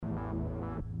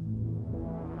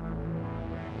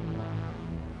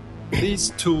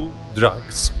These two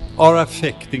drugs are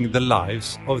affecting the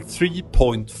lives of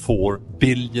 3.4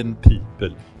 billion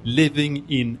people living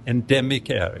in endemic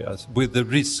areas with the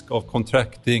risk of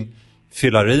contracting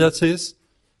filariasis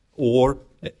or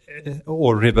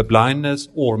river blindness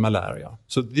or malaria.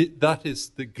 So that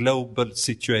is the global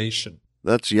situation.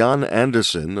 That's Jan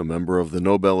Andersen, a member of the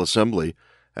Nobel Assembly,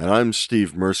 and I'm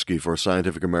Steve Mirsky for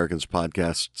Scientific American's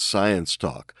podcast Science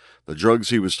Talk. The drugs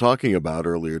he was talking about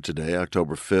earlier today,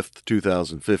 October 5th,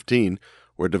 2015,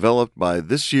 were developed by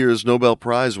this year's Nobel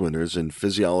Prize winners in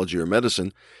Physiology or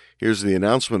Medicine. Here's the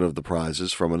announcement of the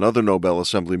prizes from another Nobel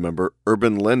Assembly member,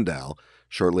 Urban Lendow,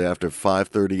 shortly after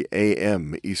 5:30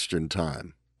 a.m. Eastern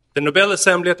Time. The Nobel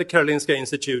Assembly at the Karolinska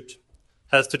Institute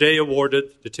has today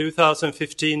awarded the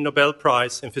 2015 Nobel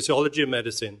Prize in Physiology and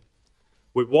Medicine,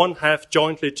 with one half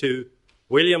jointly to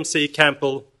William C.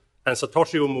 Campbell and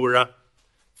Satoshi Ōmura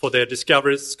for their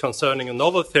discoveries concerning a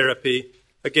novel therapy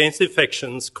against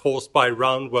infections caused by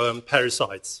roundworm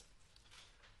parasites,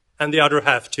 and the other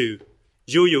half to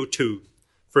Youyou Tu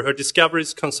for her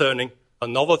discoveries concerning a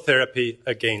novel therapy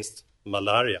against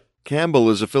malaria.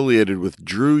 Campbell is affiliated with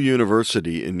Drew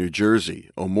University in New Jersey.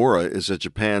 Ōmura is at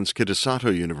Japan's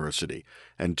Kitasato University,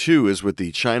 and Tu is with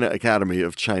the China Academy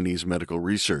of Chinese Medical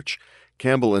Research.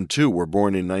 Campbell and Tu were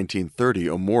born in 1930,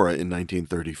 Ōmura in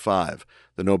 1935.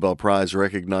 The Nobel Prize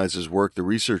recognizes work the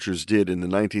researchers did in the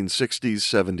 1960s,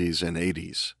 70s, and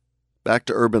 80s. Back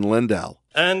to Urban Lendow.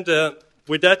 And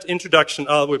with that introduction,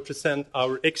 I will present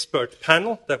our expert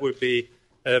panel that will be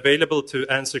available to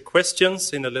answer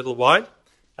questions in a little while.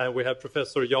 And we have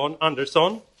Professor Jan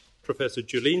Andersson, Professor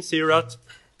Julien Sierat,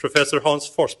 Professor Hans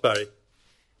Forsberg,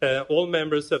 all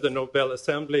members of the Nobel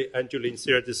Assembly, and Julien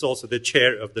Sierat is also the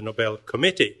chair of the Nobel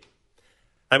Committee.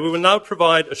 And we will now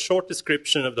provide a short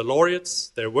description of the laureates,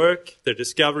 their work, their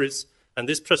discoveries, and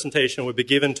this presentation will be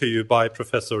given to you by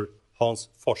Professor Hans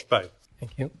Forsberg.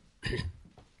 Thank you.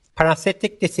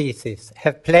 Parasitic diseases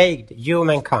have plagued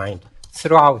humankind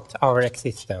throughout our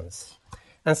existence,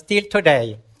 and still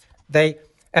today they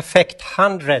affect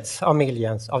hundreds of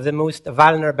millions of the most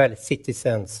vulnerable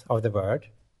citizens of the world.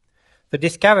 The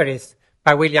discoveries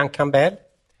by William Campbell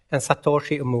and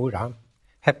Satoshi Ōmura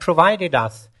have provided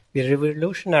us with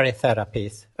revolutionary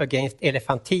therapies against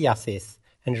elephantiasis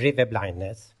and river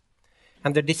blindness.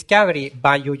 And the discovery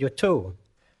by Youyou Tu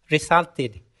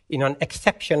resulted in an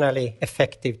exceptionally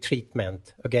effective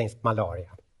treatment against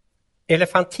malaria.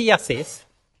 Elephantiasis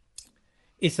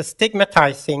is a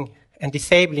stigmatizing and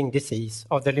disabling disease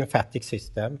of the lymphatic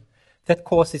system that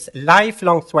causes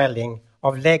lifelong swelling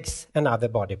of legs and other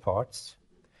body parts.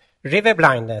 River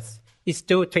blindness is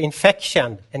due to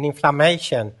infection and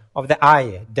inflammation of the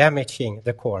eye, damaging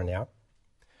the cornea.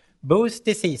 Both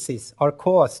diseases are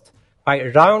caused by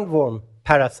roundworm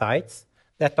parasites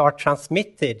that are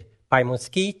transmitted by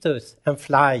mosquitoes and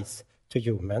flies to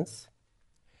humans.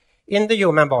 In the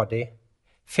human body,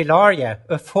 filaria,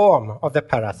 a form of the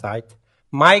parasite,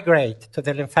 migrate to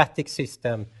the lymphatic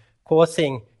system,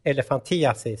 causing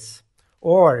elephantiasis,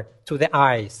 or to the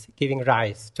eyes, giving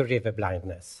rise to river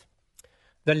blindness.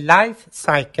 The life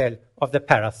cycle of the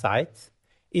parasite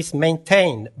is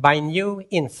maintained by new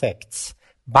insects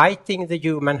biting the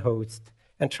human host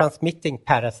and transmitting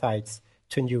parasites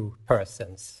to new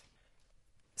persons.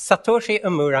 Satoshi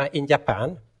Ōmura in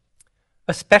Japan,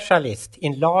 a specialist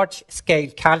in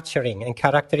large-scale culturing and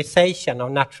characterization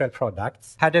of natural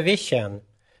products, had a vision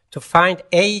to find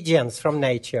agents from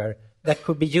nature that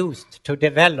could be used to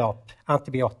develop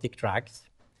antibiotic drugs.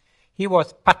 He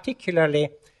was particularly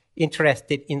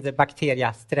interested in the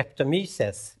bacteria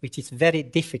Streptomyces, which is very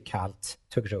difficult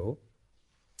to grow.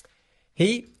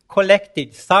 He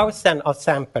collected thousands of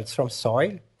samples from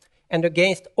soil, and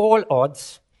against all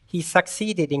odds, he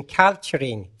succeeded in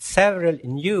culturing several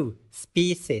new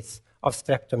species of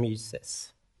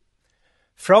Streptomyces.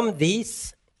 From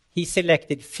these, he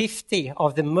selected 50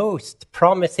 of the most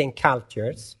promising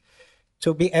cultures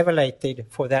to be evaluated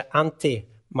for their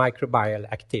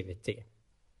antimicrobial activity.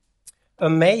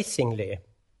 Amazingly,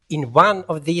 in one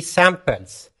of these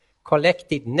samples,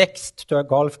 collected next to a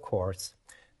golf course,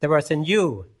 there was a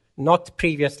new, not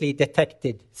previously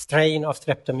detected strain of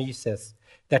Streptomyces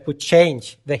that would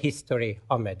change the history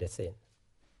of medicine.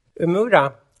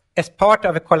 Ōmura, as part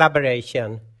of a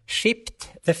collaboration,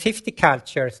 shipped the 50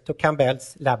 cultures to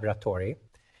Campbell's laboratory.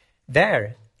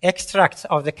 There, extracts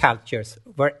of the cultures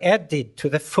were added to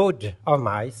the food of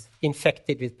mice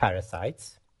infected with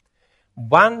parasites.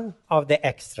 One of the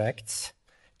extracts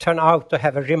turned out to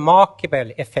have a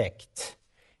remarkable effect,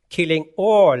 killing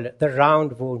all the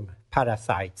roundworm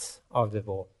parasites of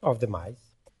the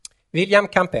mice. William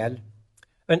Campbell,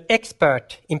 An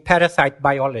expert in parasite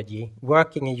biology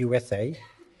working in USA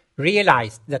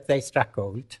realized that they struck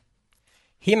gold.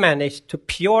 He managed to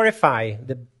purify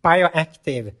the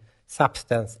bioactive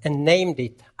substance and named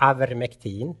it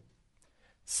ivermectin.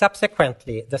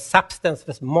 Subsequently, the substance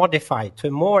was modified to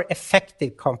a more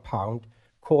effective compound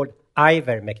called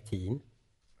ivermectin.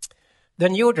 The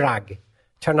new drug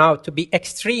turned out to be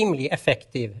extremely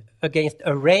effective against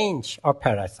a range of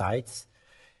parasites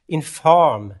in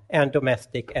farm and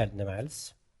domestic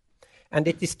animals, and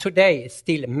it is today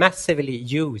still massively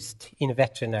used in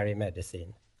veterinary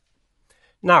medicine.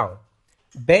 Now,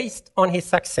 based on his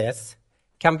success,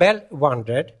 Campbell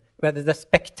wondered whether the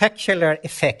spectacular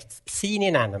effects seen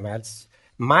in animals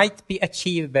might be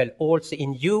achievable also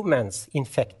in humans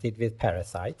infected with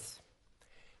parasites.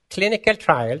 Clinical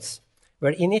trials were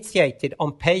initiated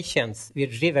on patients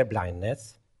with river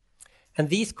blindness, and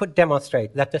these could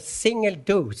demonstrate that a single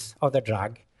dose of the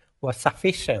drug was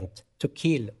sufficient to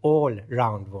kill all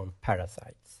roundworm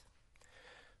parasites.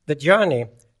 The journey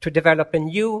to develop a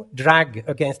new drug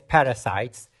against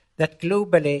parasites that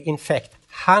globally infect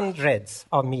hundreds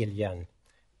of million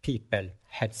people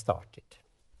had started.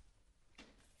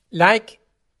 Like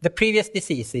the previous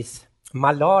diseases,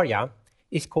 malaria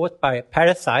is caused by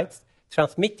parasites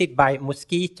transmitted by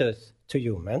mosquitoes to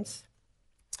humans.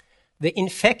 The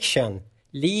infection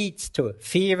leads to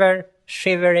fever,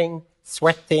 shivering,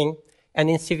 sweating, and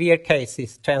in severe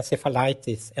cases to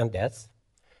encephalitis and death.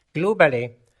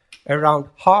 Globally, around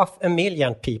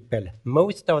 500,000 people,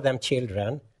 most of them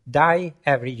children, die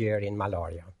every year in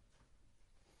malaria.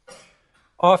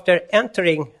 After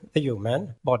entering the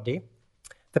human body,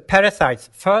 the parasites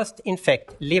first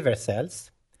infect liver cells.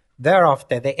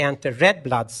 Thereafter, they enter red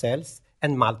blood cells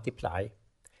and multiply,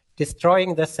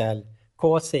 destroying the cell,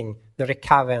 causing the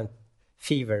recurrent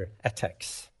fever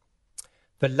attacks.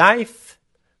 The life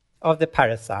of the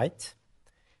parasite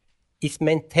is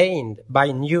maintained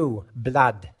by new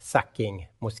blood-sucking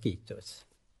mosquitoes.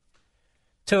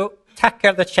 To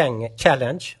tackle the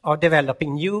challenge of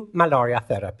developing new malaria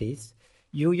therapies,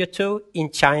 Youyou Tu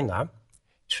in China,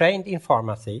 trained in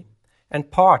pharmacy and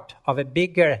part of a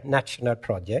bigger national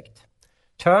project,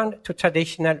 turned to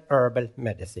traditional herbal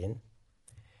medicine.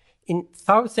 In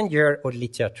 1,000-year-old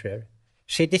literature,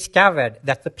 she discovered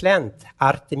that the plant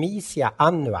Artemisia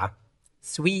annua,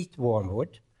 sweet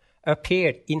wormwood,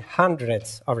 appeared in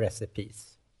hundreds of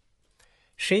recipes.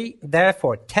 She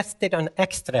therefore tested an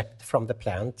extract from the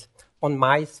plant on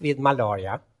mice with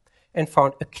malaria and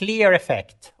found a clear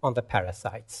effect on the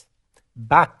parasites.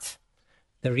 But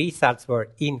the results were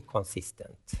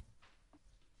inconsistent.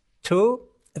 Tu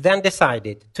then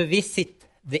decided to visit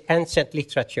the ancient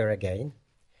literature again.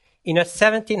 In a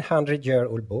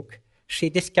 1,700-year-old book, she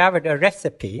discovered a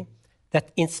recipe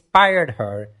that inspired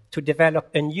her to develop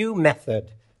a new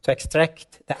method to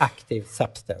extract the active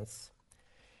substance.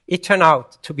 It turned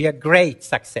out to be a great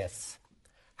success.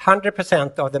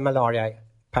 100% of the malaria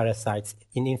parasites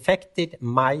in infected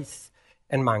mice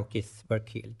and monkeys were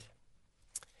killed.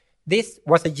 This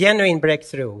was a genuine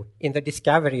breakthrough in the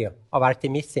discovery of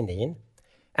artemisinin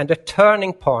and a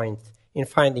turning point in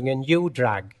finding a new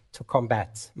drug to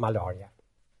combat malaria.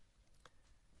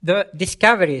 The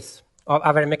discoveries of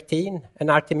ivermectin and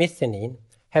artemisinin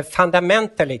have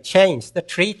fundamentally changed the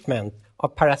treatment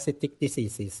of parasitic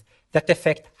diseases that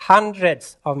affect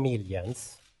hundreds of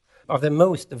millions of the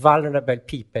most vulnerable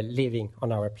people living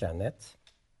on our planet.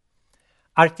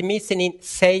 Artemisinin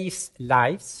saves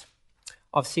lives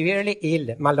of severely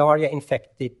ill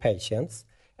malaria-infected patients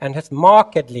and has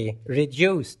markedly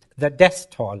reduced the death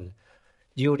toll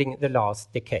during the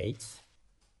last decades.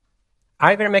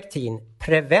 Ivermectin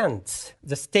prevents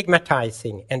the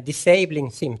stigmatizing and disabling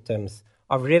symptoms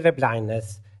of river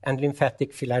blindness and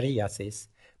lymphatic filariasis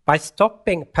by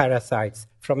stopping parasites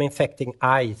from infecting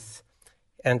eyes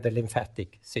and the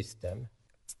lymphatic system.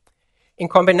 In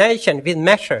combination with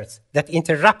measures that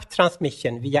interrupt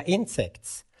transmission via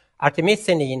insects,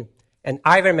 artemisinin and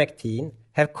ivermectin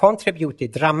have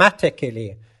contributed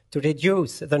dramatically to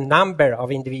reduce the number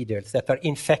of individuals that are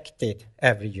infected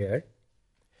every year.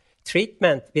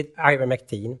 Treatment with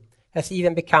ivermectin has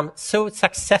even become so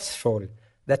successful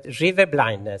that river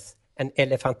blindness and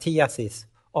elephantiasis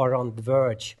are on the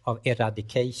verge of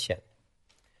eradication.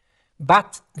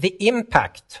 But the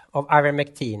impact of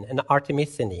ivermectin and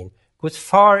artemisinin goes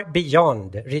far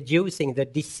beyond reducing the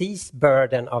disease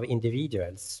burden of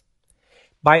individuals.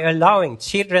 By allowing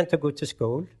children to go to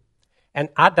school and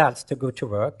adults to go to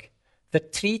work, the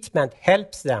treatment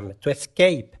helps them to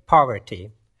escape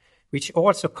poverty, which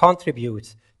also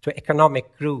contributes to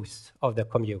economic growth of the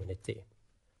community.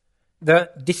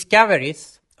 The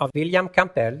discoveries of William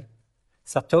Campbell,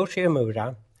 Satoshi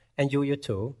Ōmura and Youyou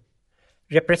Tu,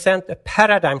 represent a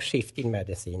paradigm shift in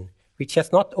medicine, which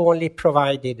has not only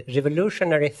provided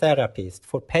revolutionary therapies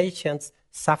for patients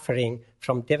suffering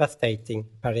from devastating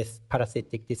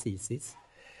parasitic diseases,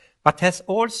 but has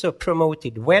also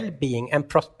promoted well-being and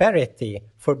prosperity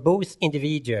for both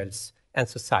individuals and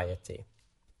society.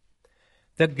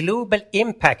 The global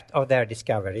impact of their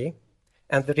discovery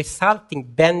and the resulting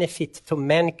benefit to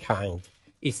mankind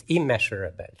is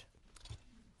immeasurable.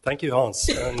 Thank you, Hans.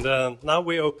 And now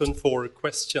we open for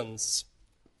questions.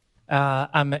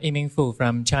 I'm Yiming Fu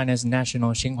from China's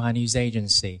National Xinhua News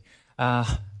Agency.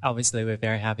 Obviously, we're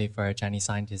very happy for a Chinese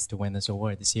scientist to win this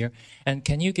award this year. And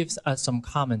can you give us some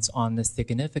comments on the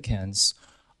significance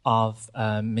of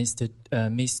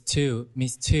Ms.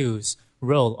 Tu's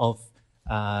role of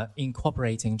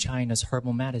incorporating China's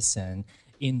herbal medicine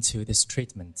into this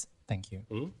treatment? Thank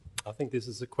you. I think this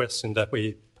is a question that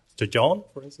to John,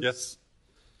 for instance. Yes.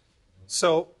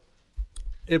 So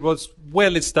it was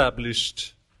well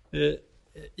established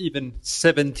even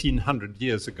 1700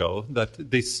 years ago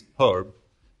that this herb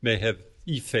may have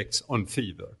effects on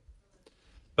fever.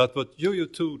 But what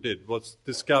Youyou Tu did was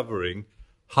discovering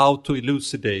how to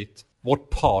elucidate what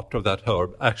part of that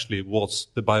herb actually was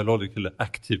the biologically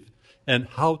active and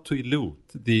how to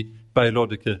elute the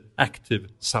biologically active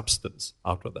substance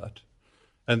out of that.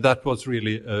 And that was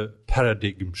really a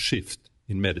paradigm shift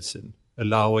in medicine,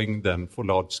 allowing then for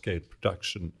large-scale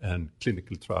production and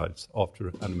clinical trials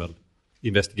after animal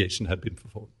investigation had been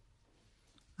performed.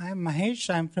 I am Mahesh.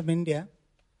 I am from India.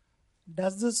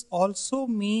 Does this also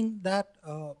mean that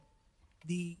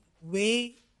the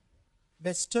way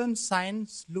Western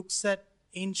science looks at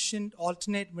ancient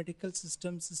alternate medical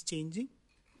systems is changing?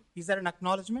 Is that an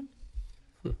acknowledgement?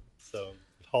 So,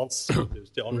 Hans,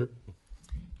 there's the honor.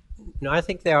 No, I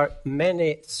think there are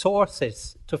many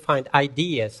sources to find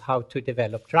ideas how to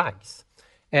develop drugs.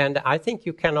 And I think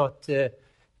you cannot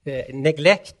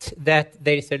neglect that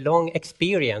there is a long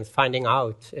experience finding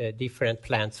out different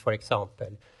plants, for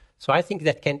example. So I think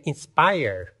that can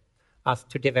inspire us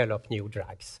to develop new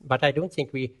drugs. But I don't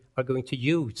think we are going to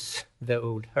use the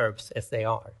old herbs as they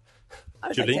are.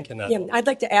 I'd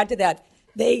like to add to that.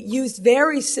 They used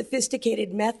very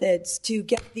sophisticated methods to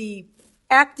get the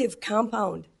active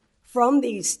compound from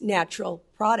these natural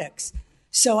products.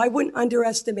 So I wouldn't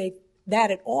underestimate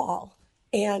that at all.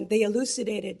 And they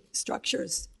elucidated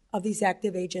structures of these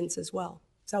active agents as well.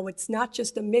 So it's not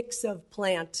just a mix of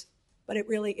plant, but it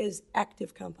really is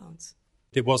active compounds.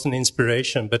 It was an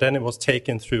inspiration, but then it was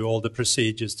taken through all the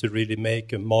procedures to really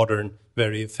make a modern,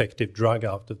 very effective drug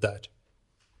out of that.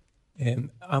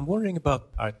 I'm wondering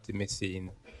about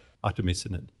artemisinin.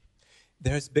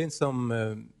 There has been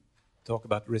some talk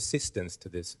about resistance to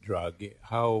this drug.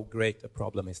 How great a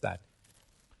problem is that?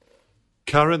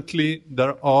 Currently,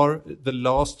 there are, the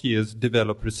last years,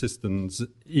 developed resistance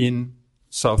in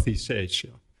Southeast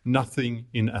Asia. Nothing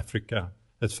in Africa,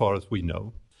 as far as we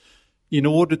know. In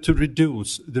order to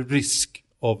reduce the risk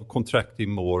of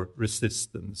contracting more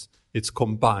resistance, it's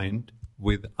combined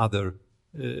with other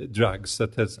drugs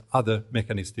that has other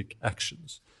mechanistic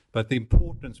actions. But the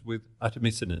importance with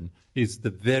artemisinin is the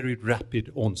very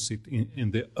rapid onset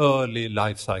in the early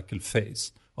life cycle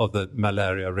phase of the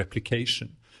malaria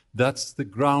replication. That's the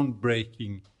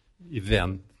groundbreaking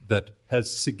event that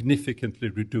has significantly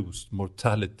reduced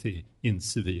mortality in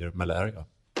severe malaria.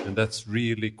 And that's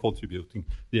really contributing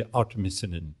the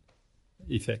artemisinin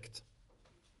effect.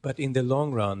 But in the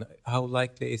long run, how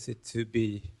likely is it to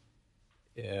be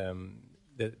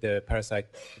the parasite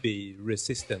be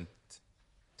resistant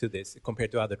to this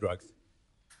compared to other drugs?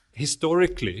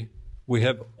 Historically, we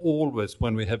have always,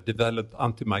 when we have developed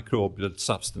antimicrobial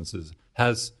substances,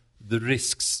 has the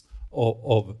risks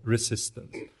of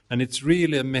resistance. And it's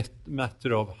really a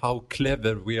matter of how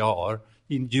clever we are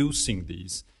in using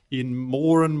these in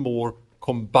more and more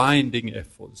combining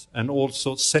efforts and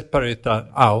also separate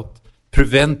out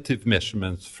preventive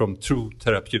measurements from true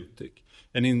therapeutic.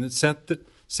 And in the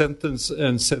sentence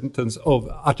of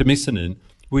artemisinin,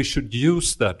 we should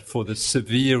use that for the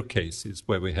severe cases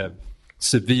where we have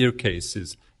severe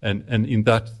cases and in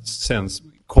that sense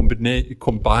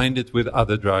combine it with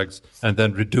other drugs and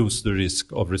then reduce the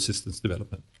risk of resistance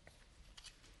development.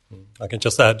 I can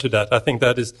just add to that. I think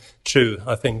that is true.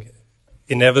 I think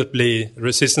inevitably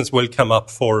resistance will come up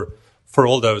for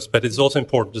all those, but it's also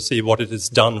important to see what it has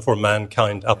done for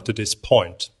mankind up to this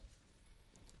point.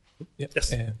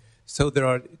 Yes. So there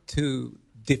are two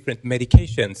different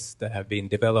medications that have been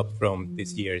developed from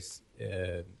this year's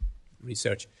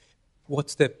research.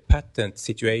 What's the patent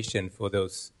situation for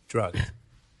those drugs?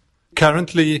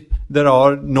 Currently, there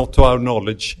are not, to our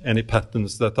knowledge, any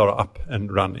patents that are up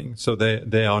and running, so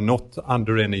they are not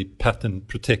under any patent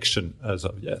protection as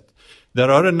of yet. There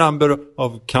are a number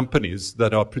of companies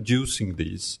that are producing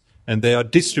these, and they are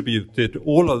distributed,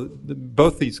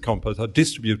 both these compounds are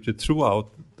distributed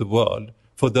throughout the world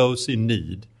for those in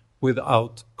need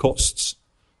without costs.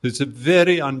 It's a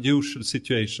very unusual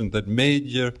situation that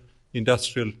major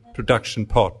industrial production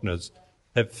partners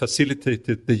have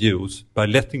facilitated the use by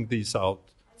letting these out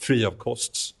free of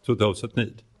costs to those that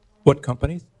need. What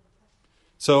companies?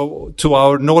 So, to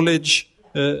our knowledge,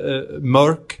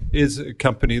 Merck is a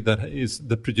company that is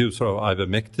the producer of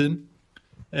ivermectin,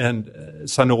 and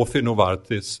Sanofi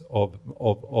Novartis of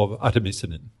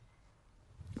artemisinin.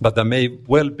 But there may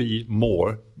well be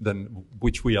more than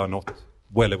which we are not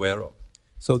well aware of.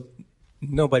 So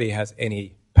nobody has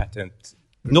any patent?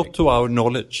 Not to our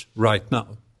knowledge right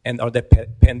now. And are there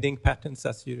pending patents,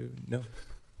 as you know?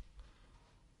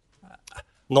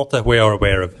 Not that we are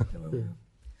aware of.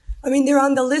 I mean, they're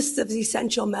on the list of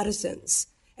essential medicines.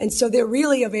 And so they're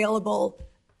really available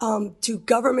to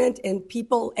government and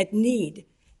people at need.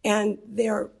 And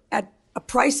they're at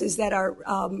prices that are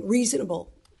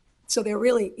reasonable. So they're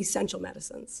really essential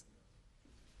medicines.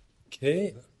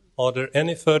 Okay. Are there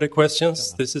any further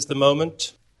questions? This is the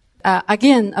moment.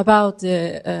 Again, about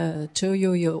to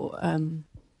Youyou,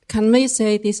 can we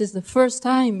say this is the first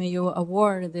time you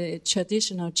award the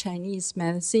traditional Chinese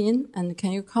medicine? And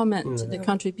can you comment the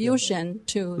contribution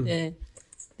to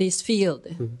this field?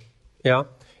 Yeah,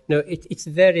 no, it's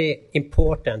very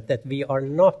important that we are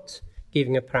not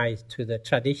giving a prize to the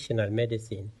traditional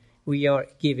medicine. We are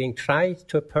giving prize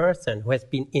to a person who has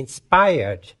been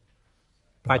inspired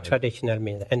by traditional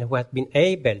medicine and who has been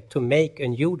able to make a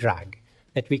new drug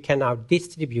that we can now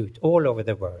distribute all over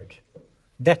the world.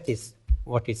 That is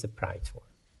what is the prize for.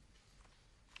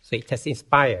 So it has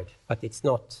inspired, but it's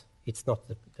not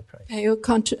the prize. Can you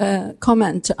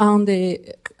comment on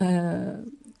the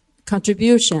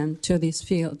contribution to this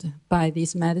field by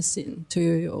this medicine to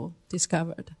you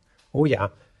discovered? Oh yeah,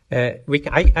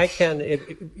 I can,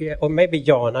 or maybe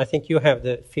Jan. I think you have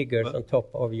the figures on top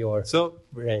of your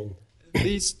brain.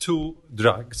 These two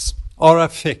drugs are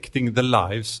affecting the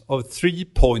lives of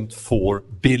 3.4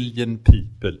 billion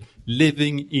people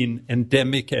living in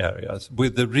endemic areas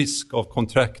with the risk of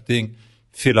contracting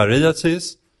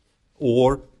filariasis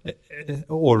or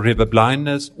river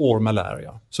blindness or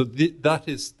malaria. So that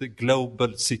is the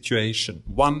global situation.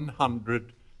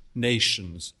 100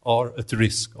 nations are at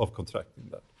risk of contracting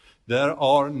that. There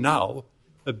are now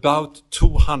about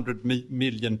 200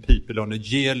 million people on a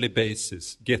yearly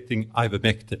basis getting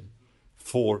ivermectin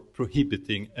for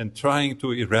prohibiting and trying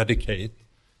to eradicate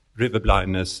river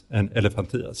blindness and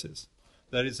elephantiasis.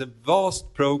 There is a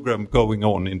vast program going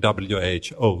on in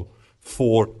WHO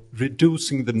for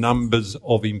reducing the numbers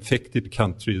of infected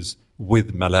countries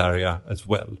with malaria as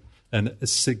well. And a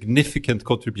significant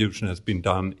contribution has been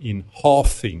done in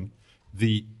halving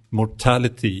the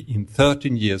mortality in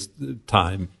 13 years'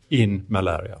 time in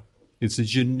malaria. It's a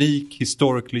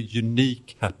historically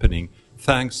unique happening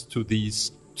thanks to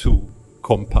these two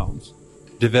compounds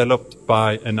developed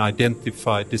by and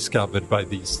discovered by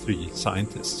these three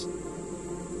scientists.